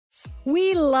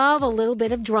We love a little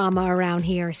bit of drama around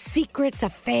here. Secrets,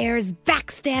 affairs,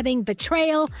 backstabbing,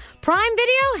 betrayal. Prime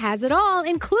Video has it all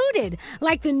included,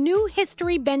 like the new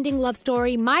history-bending love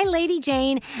story, My Lady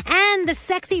Jane, and the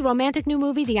sexy romantic new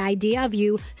movie, The Idea of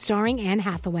You, starring Anne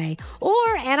Hathaway. Or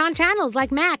add-on channels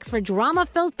like Max for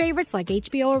drama-filled favorites like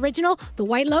HBO original, The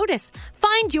White Lotus.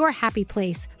 Find your happy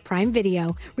place. Prime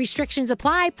Video. Restrictions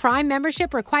apply. Prime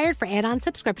membership required for add-on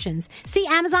subscriptions. See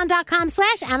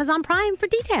Amazon.com/Amazon Prime for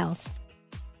details.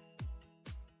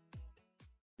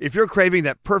 If you're craving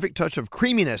that perfect touch of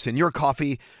creaminess in your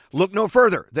coffee, look no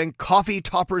further than Coffee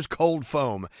Topper's Cold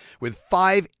Foam with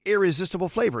 5 irresistible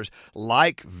flavors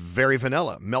like very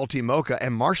vanilla, melty mocha,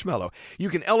 and marshmallow. You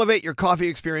can elevate your coffee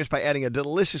experience by adding a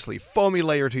deliciously foamy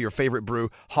layer to your favorite brew,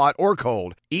 hot or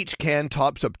cold. Each can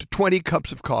tops up to 20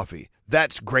 cups of coffee.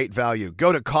 That's great value.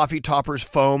 Go to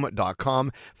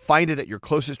coffeetoppersfoam.com, find it at your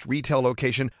closest retail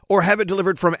location, or have it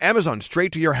delivered from Amazon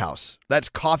straight to your house. That's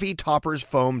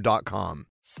coffeetoppersfoam.com.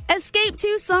 Escape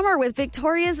to summer with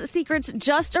Victoria's Secret's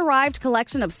just arrived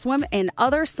collection of swim and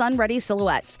other sun-ready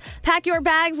silhouettes. Pack your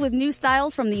bags with new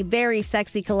styles from the Very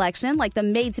Sexy collection, like the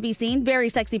made-to-be-seen Very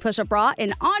Sexy push-up bra,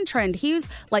 and on-trend hues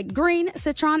like green,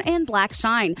 citron, and black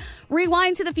shine.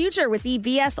 Rewind to the future with the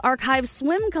VS Archive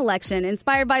swim collection,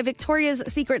 inspired by Victoria's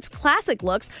Secret's classic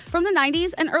looks from the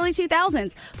 90s and early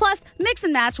 2000s. Plus, mix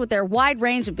and match with their wide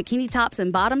range of bikini tops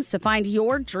and bottoms to find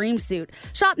your dream suit.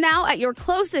 Shop now at your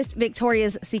closest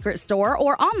Victoria's Secret store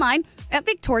or online at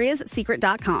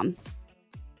victoriassecret.com.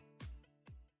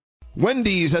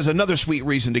 Wendy's has another sweet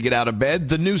reason to get out of bed,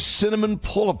 the new Cinnamon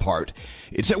Pull-Apart.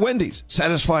 It's at Wendy's,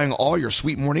 satisfying all your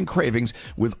sweet morning cravings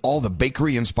with all the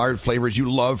bakery-inspired flavors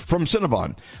you love from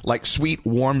Cinnabon, like sweet,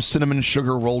 warm cinnamon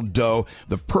sugar rolled dough,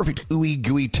 the perfect ooey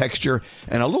gooey texture,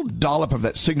 and a little dollop of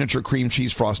that signature cream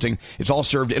cheese frosting. It's all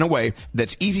served in a way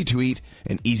that's easy to eat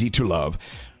and easy to love.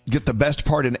 Get the best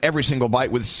part in every single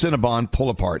bite with Cinnabon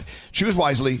Pull-Apart. Choose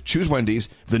wisely. Choose Wendy's.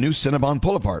 The new Cinnabon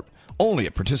Pull-Apart. Only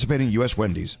at participating U.S.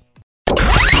 Wendy's.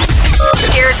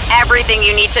 Here's everything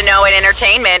you need to know in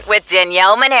entertainment with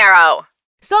Danielle Monero.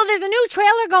 So there's a new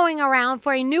trailer going around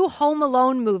for a new Home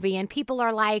Alone movie, and people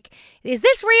are like, is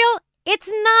this real? It's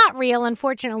not real,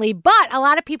 unfortunately, but a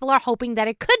lot of people are hoping that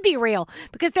it could be real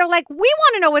because they're like, we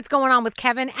want to know what's going on with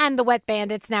Kevin and the Wet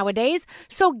Bandits nowadays,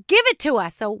 so give it to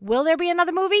us. So will there be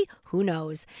another movie? Who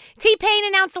knows? T-Pain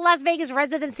announced the Las Vegas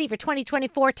residency for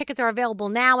 2024. Tickets are available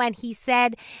now, and he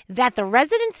said that the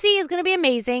residency is going to be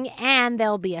amazing, and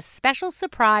there'll be a special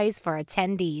surprise for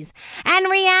attendees. And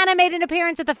Rihanna made an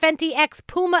appearance at the Fenty X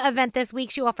Puma event this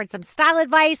week. She offered some style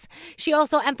advice. She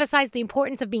also emphasized the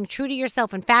importance of being true to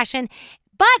yourself in fashion.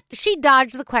 But she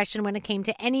dodged the question when it came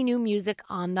to any new music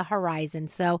on the horizon.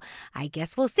 So I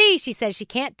guess we'll see. She says she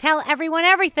can't tell everyone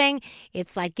everything.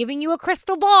 It's like giving you a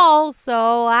crystal ball.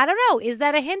 So I don't know. Is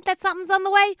that a hint that something's on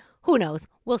the way? Who knows?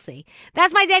 We'll see.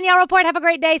 That's my Danielle report. Have a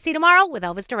great day. See you tomorrow with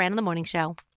Elvis Duran on The Morning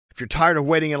Show. If you're tired of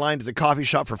waiting in line to the coffee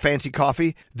shop for fancy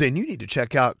coffee, then you need to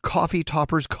check out Coffee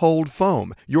Topper's Cold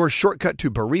Foam, your shortcut to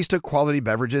barista quality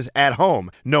beverages at home.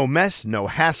 No mess, no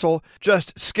hassle.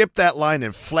 Just skip that line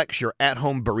and flex your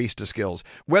at-home barista skills.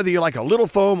 Whether you like a little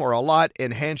foam or a lot,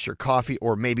 enhance your coffee,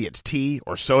 or maybe it's tea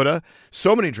or soda.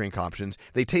 So many drink options.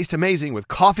 They taste amazing with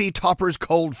Coffee Topper's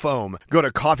Cold Foam. Go to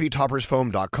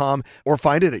coffeetoppersfoam.com or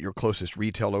find it at your closest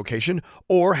retail location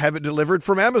or have it delivered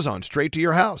from Amazon straight to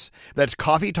your house. That's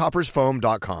coffeetoppersfoam.com.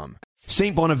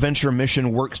 St. Bonaventure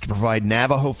Mission works to provide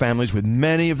Navajo families with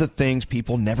many of the things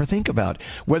people never think about.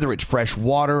 Whether it's fresh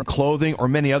water, clothing, or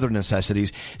many other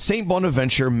necessities, St.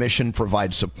 Bonaventure Mission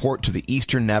provides support to the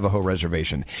Eastern Navajo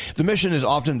Reservation. The mission is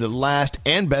often the last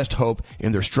and best hope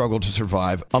in their struggle to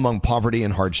survive among poverty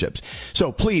and hardships.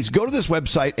 So please go to this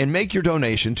website and make your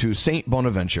donation to St.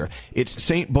 Bonaventure. It's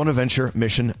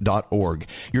stbonaventuremission.org.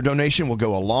 Your donation will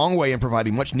go a long way in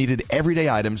providing much needed everyday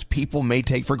items people may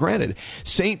take for granted.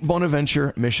 stbonaventuremission.org.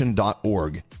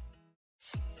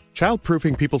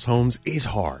 Childproofing people's homes is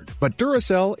hard, but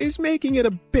Duracell is making it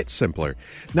a bit simpler.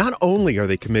 Not only are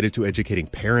they committed to educating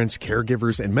parents,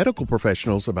 caregivers, and medical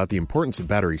professionals about the importance of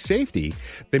battery safety,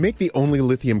 they make the only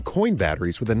lithium coin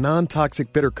batteries with a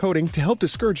non-toxic bitter coating to help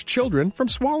discourage children from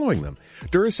swallowing them.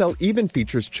 Duracell even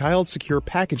features child-secure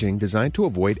packaging designed to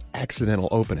avoid accidental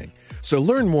opening. So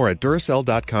learn more at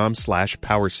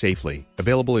Duracell.com/powersafely.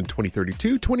 Available in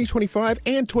 2032, 2025,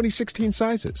 and 2016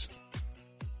 sizes.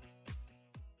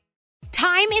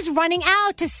 Time is running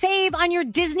out to save on your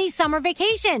Disney summer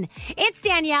vacation. It's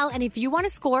Danielle, and if you want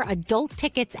to score adult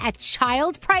tickets at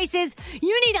child prices,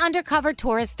 you need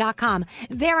UndercoverTourist.com.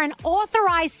 They're an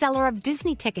authorized seller of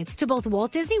Disney tickets to both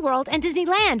Walt Disney World and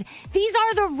Disneyland. These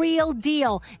are the real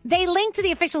deal. They link to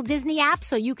the official Disney app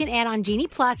so you can add on Genie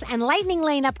Plus and Lightning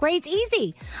Lane upgrades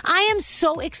easy. I am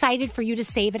so excited for you to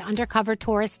save at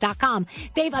UndercoverTourist.com.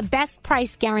 They have a best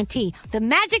price guarantee. The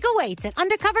magic awaits at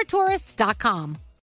UndercoverTourist.com.